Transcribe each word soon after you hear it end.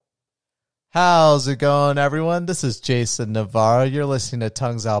How's it going, everyone? This is Jason Navarro. You're listening to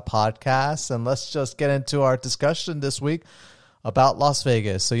Tongues Out Podcast, and let's just get into our discussion this week about Las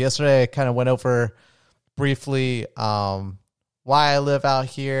Vegas. So yesterday I kind of went over briefly why I live out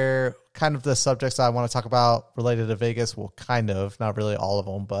here, kind of the subjects I want to talk about related to Vegas. Well, kind of, not really all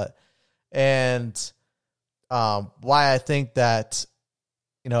of them, and why I think that,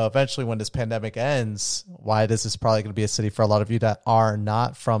 eventually when this pandemic ends, why this is probably going to be a city for a lot of you that are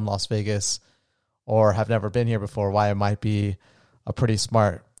not from Las Vegas or have never been here before, why it might be a pretty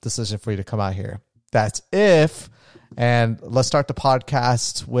smart decision for you to come out here. That's and let's start the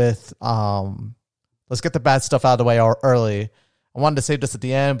podcast with, let's get the bad stuff out of the way early. I wanted to save this at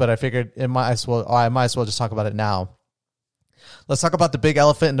the end, but I figured I might as well just talk about it now. Let's talk about the big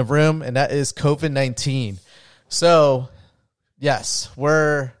elephant in the room, and that is COVID-19. So, yes,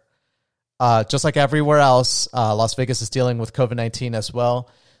 we're just like everywhere else. Las Vegas is dealing with COVID-19 as well.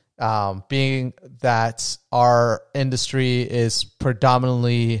 Being that our industry is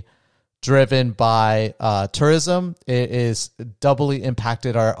predominantly driven by tourism, it is doubly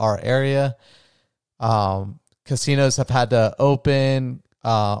impacted our area. Casinos have had to open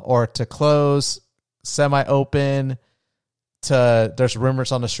or to close, semi-open. There's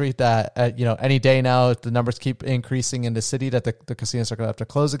rumors on the street that any day now, if the numbers keep increasing in the city, that the casinos are going to have to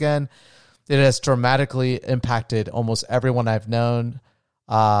close again. It has dramatically impacted almost everyone I've known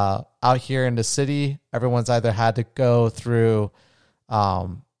out here in the city. Everyone's either had to go through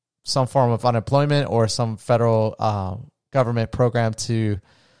some form of unemployment or some federal government program to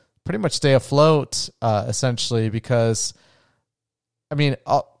pretty much stay afloat, essentially, because,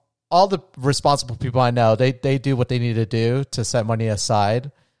 all the responsible people I know, they do what they need to do to set money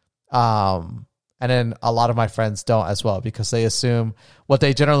aside. And then a lot of my friends don't as well, because they assume what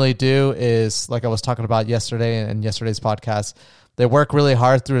they generally do is, like I was talking about yesterday in yesterday's podcast, they work really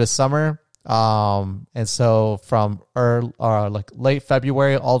hard through the summer. And so from late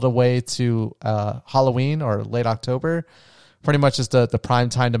February all the way to Halloween or late October, pretty much is the prime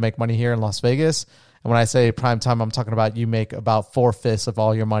time to make money here in Las Vegas. And when I say prime time, I'm talking about you make about 4/5 of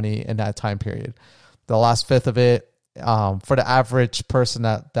all your money in that time period. The last fifth of it, for the average person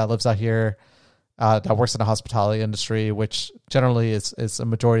that lives out here, that works in the hospitality industry, which generally is a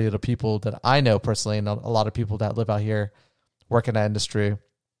majority of the people that I know personally, and a lot of people that live out here work in that industry.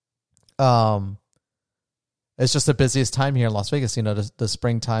 It's just the busiest time here in Las Vegas. The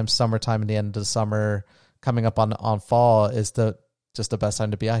springtime, summertime, and the end of the summer, coming up on fall is just the best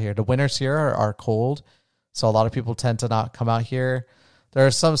time to be out here. The winters here are cold, so a lot of people tend to not come out here. There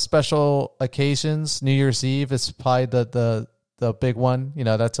are some special occasions. New Year's Eve is probably the big one.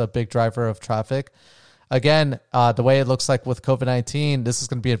 That's a big driver of traffic. Again, the way it looks like with COVID-19, this is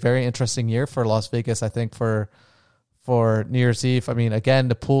going to be a very interesting year for Las Vegas, I think, for New Year's Eve. Again,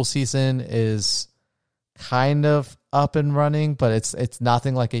 the pool season is kind of up and running, but it's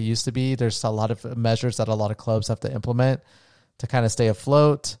nothing like it used to be. There's a lot of measures that a lot of clubs have to implement to kind of stay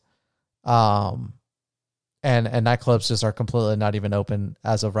afloat. And nightclubs just are completely not even open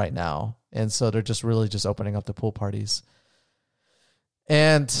as of right now. And so they're just really just opening up the pool parties.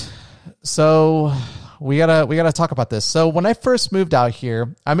 And so we gotta talk about this. So when I first moved out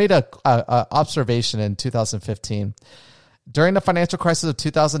here, I made a observation in 2015. During the financial crisis of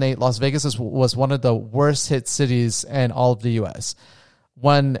 2008, Las Vegas was one of the worst hit cities in all of the U.S.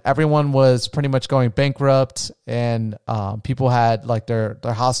 When everyone was pretty much going bankrupt and people had their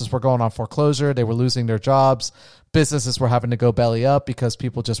houses were going on foreclosure, they were losing their jobs, businesses were having to go belly up because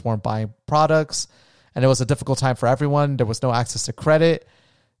people just weren't buying products, and it was a difficult time for everyone. There was no access to credit.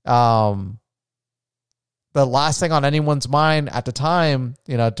 The last thing on anyone's mind at the time,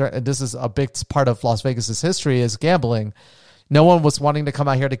 this is a big part of Las Vegas's history, is gambling. No one was wanting to come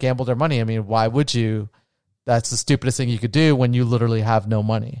out here to gamble their money. Why would you? That's the stupidest thing you could do when you literally have no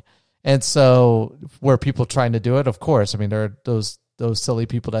money. And so were people trying to do it? Of course. There are those silly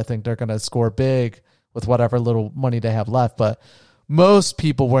people that think they're going to score big with whatever little money they have left. But most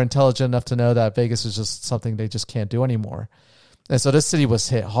people were intelligent enough to know that Vegas is just something they just can't do anymore. And so this city was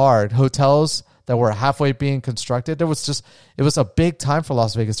hit hard. Hotels that were halfway being constructed, it was a big time for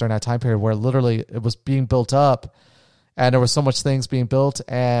Las Vegas during that time period where literally it was being built up and there was so much things being built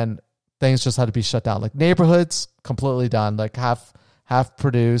and things just had to be shut down. Like neighborhoods, completely done, half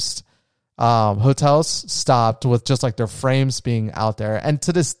produced. Hotels stopped with just their frames being out there. And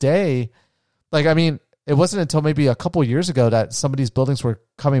to this day, it wasn't until maybe a couple years ago that some of these buildings were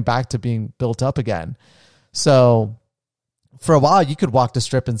coming back to being built up again. So for a while, you could walk the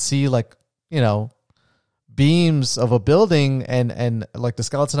strip and see beams of a building and like the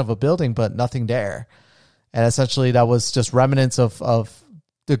skeleton of a building, but nothing there. And essentially that was just remnants of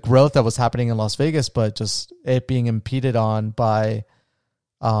the growth that was happening in Las Vegas, but just it being impeded on by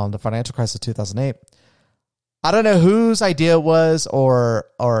the financial crisis of 2008. I don't know whose idea it was,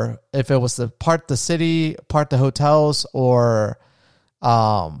 or if it was the city, part the hotels, or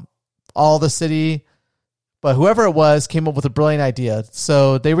all the city. But whoever it was came up with a brilliant idea.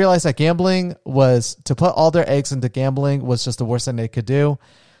 So they realized that gambling was, to put all their eggs into gambling was just the worst thing they could do.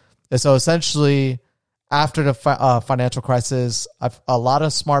 And so essentially, after the financial crisis, a lot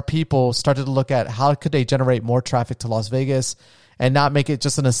of smart people started to look at how could they generate more traffic to Las Vegas and not make it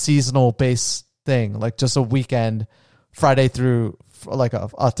just in a seasonal based thing, like just a weekend, Friday through like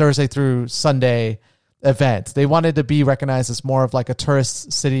a Thursday through Sunday event. They wanted to be recognized as more of like a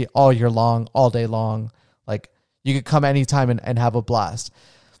tourist city all year long, all day long. Like you could come anytime and have a blast.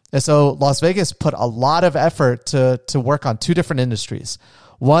 And so Las Vegas put a lot of effort to work on two different industries.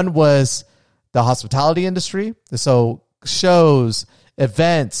 One was the hospitality industry. So shows,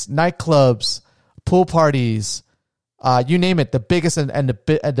 events, nightclubs, pool parties, you name it, the biggest and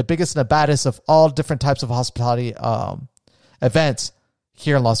the biggest and the baddest of all different types of hospitality events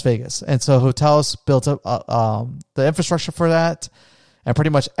here in Las Vegas. And so hotels built up the infrastructure for that. And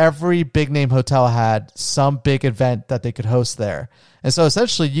pretty much every big name hotel had some big event that they could host there. And so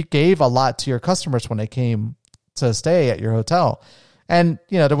essentially you gave a lot to your customers when they came to stay at your hotel. And,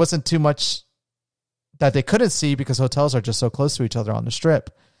 you know, there wasn't too much that they couldn't see because hotels are just so close to each other on the strip.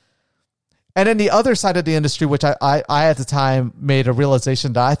 And then the other side of the industry, which I at the time made a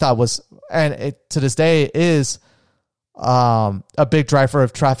realization that I thought was, and it to this day is a big driver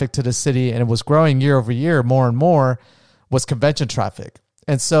of traffic to the city, and it was growing year over year more and more, was convention traffic.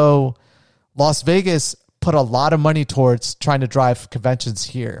 And so Las Vegas put a lot of money towards trying to drive conventions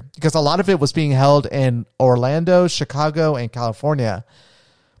here because a lot of it was being held in Orlando, Chicago, and California.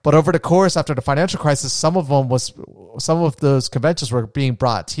 But over the course after the financial crisis, some of those conventions were being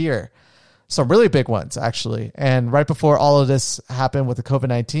brought here. Some really big ones, actually. And right before all of this happened with the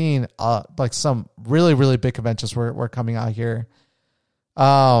COVID-19, like some really, really big conventions were coming out here.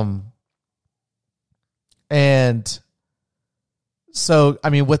 And so, I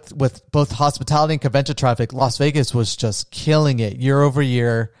mean, with both hospitality and convention traffic, Las Vegas was just killing it year over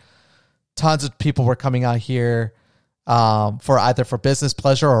year. Tons of people were coming out here for either for business,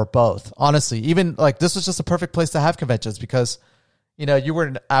 pleasure, or both. Honestly, even like this was just a perfect place to have conventions because, you know, you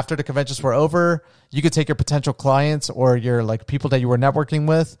were, after the conventions were over, you could take your potential clients or your like people that you were networking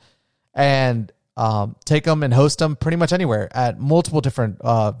with and take them and host them pretty much anywhere at multiple different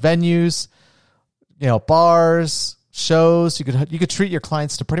venues, you know, bars, shows. You could treat your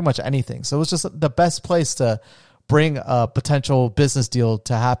clients to pretty much anything. So it was just the best place to bring a potential business deal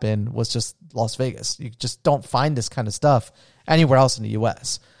to happen was just Las Vegas. You just don't find this kind of stuff anywhere else in the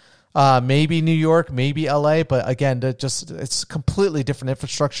U.S. Maybe New York, maybe LA, but again, it's completely different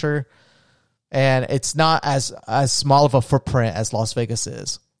infrastructure, and it's not as small of a footprint as Las Vegas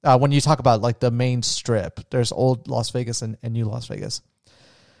is. When you talk about like the main strip, there's old Las Vegas and new Las Vegas,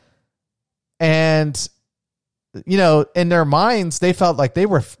 and you know, in their minds, they felt like they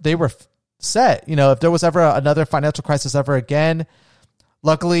were set. You know, if there was ever another financial crisis ever again.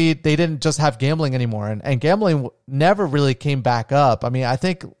 Luckily, they didn't just have gambling anymore, and gambling never really came back up. I mean, I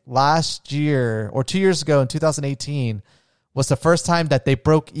think last year or 2 years ago in 2018 was the first time that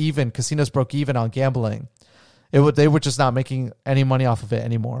casinos broke even on gambling. They were just not making any money off of it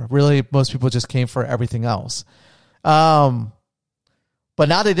anymore. Really, most people just came for everything else. But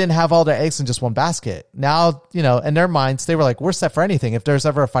now they didn't have all their eggs in just one basket. Now, you know, in their minds, they were like, we're set for anything. If there's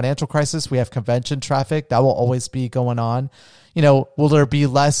ever a financial crisis, we have convention traffic. That will always be going on. You know, will there be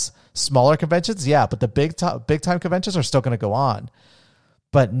less smaller conventions? Yeah, but the big time conventions are still going to go on.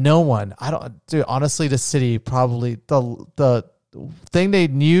 But no one, honestly, the city probably, the thing they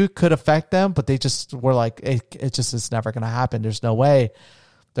knew could affect them, but they just were like, it just is never going to happen. There's no way.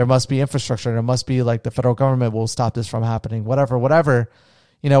 There must be infrastructure. There must be like the federal government will stop this from happening. Whatever.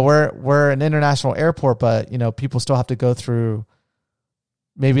 You know, we're an international airport, but you know, people still have to go through.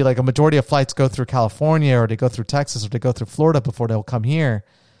 Maybe like a majority of flights go through California, or they go through Texas, or they go through Florida before they'll come here.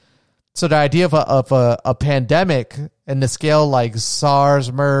 So the idea of a pandemic and the scale like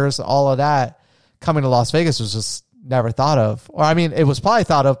SARS, MERS, all of that coming to Las Vegas was just never thought of. Or I mean, it was probably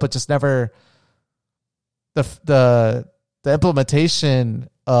thought of, but just never the implementation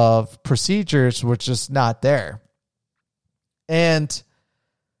of procedures were just not there. And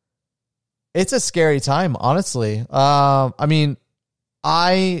it's a scary time, honestly. I mean,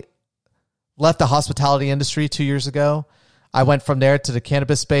 I left the hospitality industry 2 years ago. I went from there to the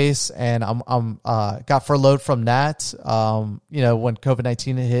cannabis space, and I'm got furloughed from that. You know, when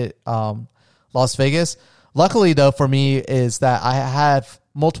COVID-19 hit Las Vegas, Luckily, though, for me is that I have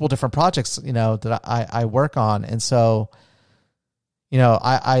multiple different projects, that I work on. And so,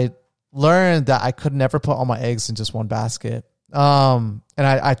 I learned that I could never put all my eggs in just one basket. And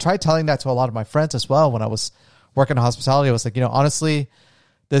I tried telling that to a lot of my friends as well when I was working in hospitality. I was like, honestly,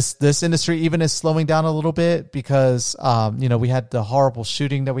 this industry even is slowing down a little bit because, we had the horrible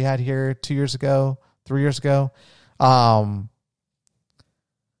shooting that we had here 3 years ago. And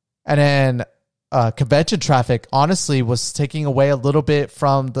then convention traffic, honestly, was taking away a little bit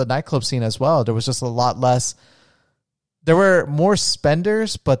from the nightclub scene as well. There was just a lot less. There were more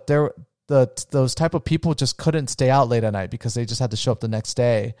spenders, but those type of people just couldn't stay out late at night because they just had to show up the next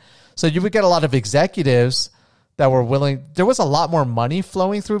day. So you would get a lot of executives that were willing. There was a lot more money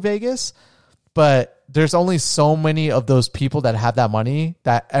flowing through Vegas, but there's only so many of those people that have that money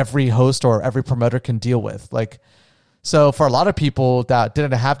that every host or every promoter can deal with. So for a lot of people that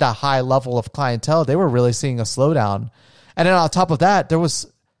didn't have that high level of clientele, they were really seeing a slowdown. And then on top of that, there was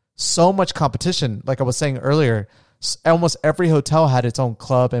so much competition. Like I was saying earlier, almost every hotel had its own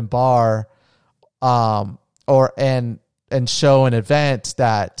club and bar, and show and event,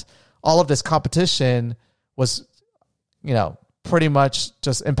 that all of this competition was, pretty much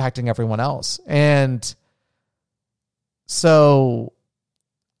just impacting everyone else. And so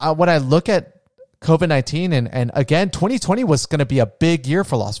when I look at COVID-19 and again, 2020 was going to be a big year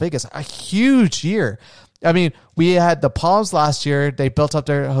for Las Vegas, a huge year. I mean, we had the Palms last year. They built up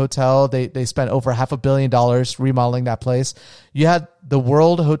their hotel. They spent over $500 million remodeling that place. You had the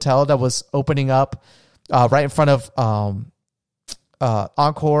World Hotel that was opening up right in front of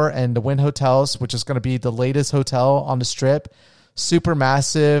Encore and the Wynn Hotels, which is going to be the latest hotel on the Strip. Super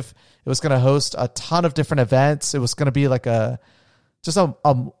massive. It was going to host a ton of different events. It was going to be like a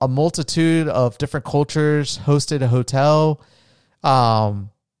multitude of different cultures hosted a hotel.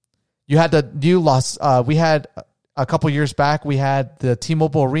 You had the new we had a couple years back, we had the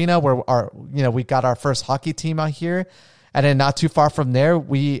T-Mobile Arena where we got our first hockey team out here. And then not too far from there,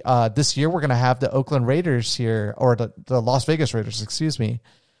 this year we're going to have the Oakland Raiders here, or the Las Vegas Raiders, excuse me.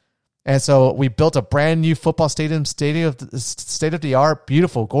 And so we built a brand new football stadium, state of the art,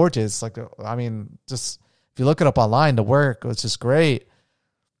 beautiful, gorgeous. Just if you look it up online, the work was just great.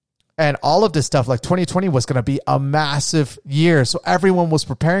 And all of this stuff, 2020 was going to be a massive year. So everyone was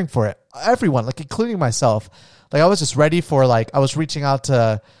preparing for it. Everyone, including myself. I was just ready for, I was reaching out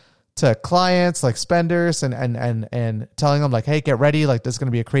to clients, spenders, and telling them, hey, get ready. This is going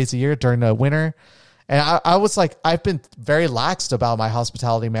to be a crazy year during the winter. And I was I've been very laxed about my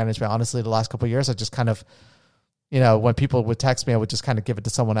hospitality management. Honestly, the last couple of years, I just kind of, when people would text me, I would just kind of give it to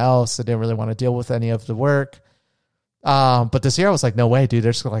someone else. I didn't really want to deal with any of the work. But this year I was no way, dude,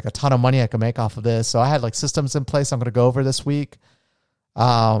 there's a ton of money I can make off of this. So I had systems in place I'm going to go over this week.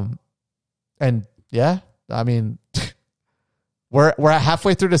 And yeah, I mean, we're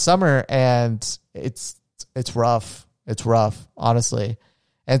halfway through the summer and it's rough. It's rough, honestly.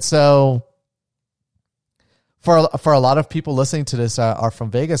 And so for a lot of people listening to this are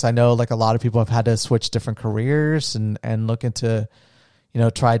from Vegas, I know a lot of people have had to switch different careers and look into,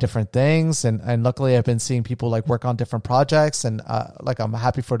 try different things. And luckily I've been seeing people work on different projects and I'm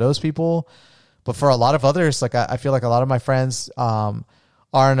happy for those people. But for a lot of others, I feel like a lot of my friends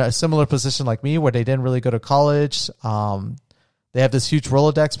are in a similar position like me where they didn't really go to college. They have this huge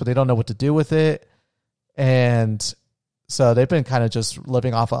Rolodex, but they don't know what to do with it. And so they've been kind of just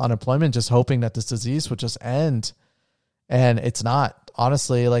living off of unemployment, just hoping that this disease would just end. And it's not.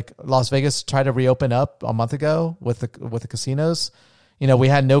 Honestly, Las Vegas tried to reopen up a month ago with the casinos. We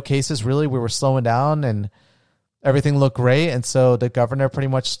had no cases really. We were slowing down and everything looked great. And so the governor pretty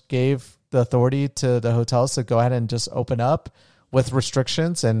much gave the authority to the hotels to go ahead and just open up with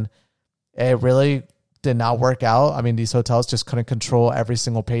restrictions. And it really did not work out. I mean, these hotels just couldn't control every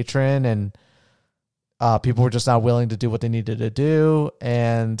single patron, and people were just not willing to do what they needed to do.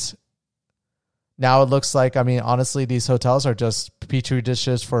 And now it looks like, I mean, honestly, these hotels are just petri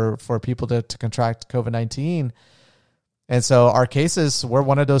dishes for people to contract COVID-19. And so our cases, we're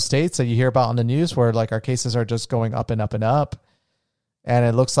one of those states that you hear about on the news where our cases are just going up and up and up. And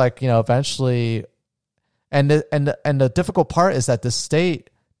it looks like, eventually, and the difficult part is that the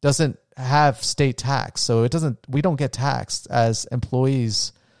state doesn't have state tax. So we don't get taxed as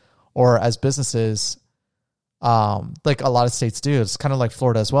employees or as businesses. Like a lot of states do. It's kind of like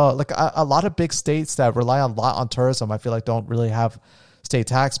Florida as well. Like a lot of big states that rely a lot on tourism, I feel like don't really have state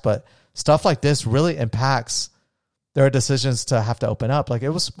tax, but stuff like this really impacts their decisions to have to open up. Like it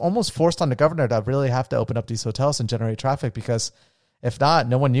was almost forced on the governor to really have to open up these hotels and generate traffic, because if not,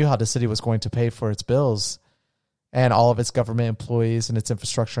 no one knew how the city was going to pay for its bills and all of its government employees and its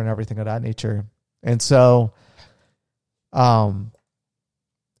infrastructure and everything of that nature. And so,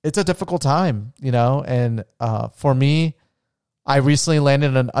 it's a difficult time, and for me, I recently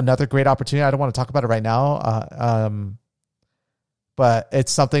landed another great opportunity. I don't want to talk about it right now, but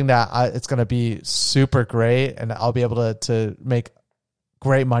it's something that it's going to be super great, and I'll be able to make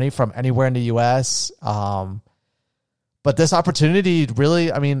great money from anywhere in the U.S. But this opportunity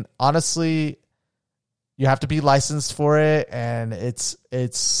really, I mean, honestly, you have to be licensed for it, and it's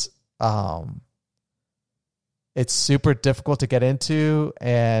super difficult to get into,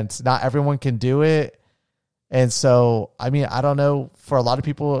 and not everyone can do it. And so, I mean, I don't know, for a lot of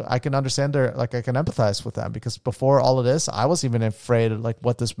people, I can understand I can empathize with them, because before all of this, I was even afraid of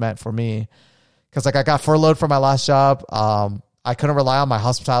what this meant for me. Because I got furloughed from my last job. I couldn't rely on my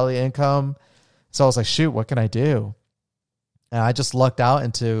hospitality income. So I was like, shoot, what can I do? And I just lucked out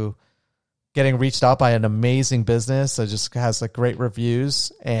into getting reached out by an amazing business that just has great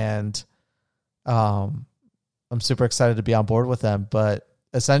reviews. And I'm super excited to be on board with them. But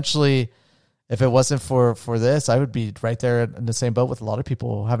essentially, if it wasn't for this, I would be right there in the same boat with a lot of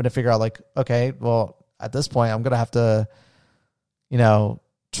people, having to figure out okay, well, at this point, I'm going to have to,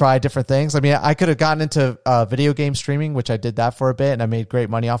 try different things. I mean, I could have gotten into video game streaming, which I did that for a bit, and I made great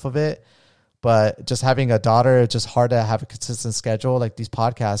money off of it. But just having a daughter, it's just hard to have a consistent schedule. Like these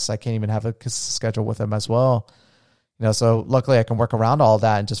podcasts, I can't even have a consistent schedule with them as well. So luckily I can work around all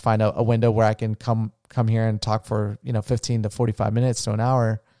that and just find a window where I can come here and talk for, 15 to 45 minutes to an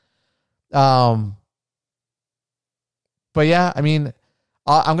hour. But yeah, I mean,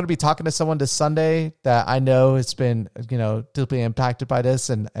 I'm going to be talking to someone this Sunday that I know has been, deeply impacted by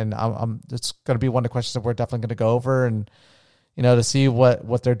this. And it's going to be one of the questions that we're definitely going to go over, and, to see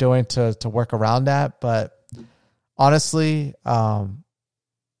what they're doing to work around that. But honestly, I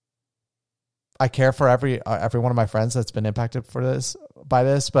care for every one of my friends that's been impacted by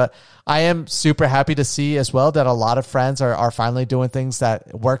this, but I am super happy to see as well that a lot of friends are finally doing things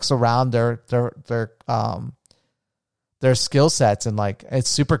that works around their skill sets. And it's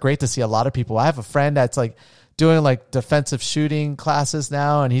super great to see a lot of people. I have a friend that's doing defensive shooting classes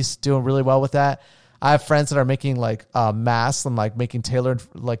now, and he's doing really well with that. I have friends that are making masks and making tailor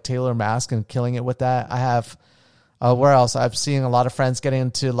masks and killing it with that. I have where else? I've seen a lot of friends getting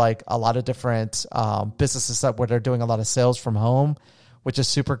into a lot of different businesses where they're doing a lot of sales from home, which is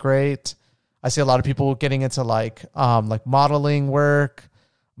super great. I see a lot of people getting into modeling work,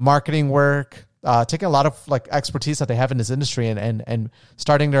 marketing work, taking a lot of expertise that they have in this industry and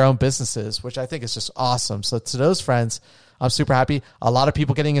starting their own businesses, which I think is just awesome. So to those friends, I'm super happy. A lot of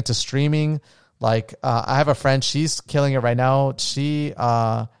people getting into streaming. I have a friend, she's killing it right now. She,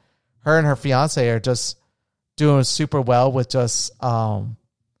 her and her fiance are just doing super well with just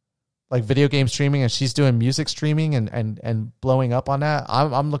video game streaming, and she's doing music streaming and blowing up on that.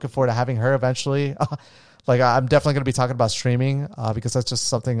 I'm looking forward to having her eventually. I'm definitely going to be talking about streaming because that's just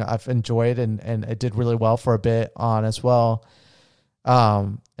something I've enjoyed and it did really well for a bit on as well.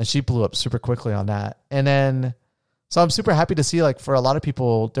 And she blew up super quickly on that. And then, so I'm super happy to see for a lot of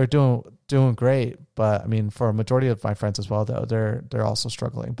people, they're doing great. But I mean, for a majority of my friends as well, though, they're also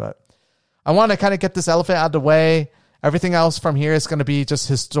struggling. But I want to kind of get this elephant out of the way. Everything else from here is going to be just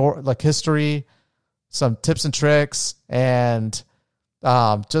history, some tips and tricks, and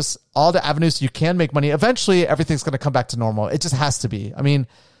just all the avenues you can make money. Eventually, everything's going to come back to normal. It just has to be. I mean,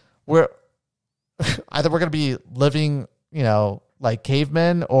 we're going to be living, like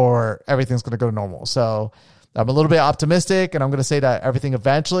cavemen, or everything's going to go to normal. So I'm a little bit optimistic, and I'm going to say that everything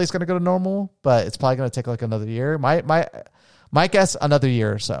eventually is going to go to normal, but it's probably going to take another year. My guess, another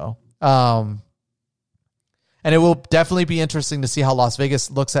year or so. And it will definitely be interesting to see how Las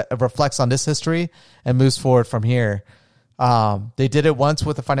Vegas reflects on this history and moves forward from here. They did it once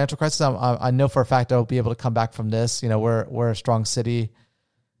with the financial crisis. I know for a fact they'll be able to come back from this. We're a strong city,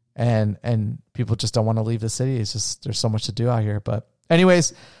 and people just don't want to leave the city. It's just, there's so much to do out here. But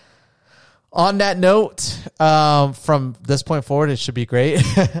anyways, on that note, from this point forward, it should be great.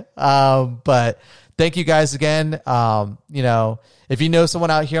 But thank you guys again. If you know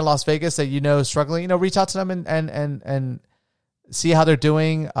someone out here in Las Vegas that is struggling, reach out to them and see how they're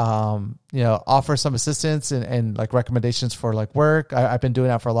doing. Offer some assistance and recommendations for work. I've been doing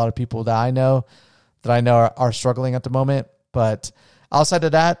that for a lot of people that I know are struggling at the moment. But outside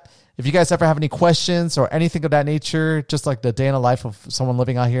of that, if you guys ever have any questions or anything of that nature, just the day in the life of someone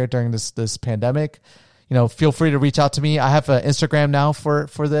living out here during this pandemic, feel free to reach out to me. I have an Instagram now for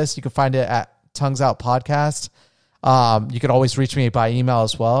this. You can find it at Tongues Out Podcast. You can always reach me by email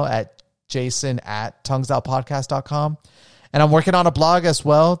as well at jason@tonguesoutpodcast.com. And I'm working on a blog as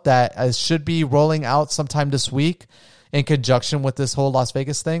well that should be rolling out sometime this week. in conjunction with this whole Las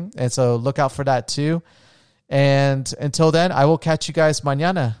Vegas thing. And so look out for that too. And until then, I will catch you guys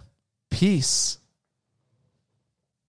mañana. Peace.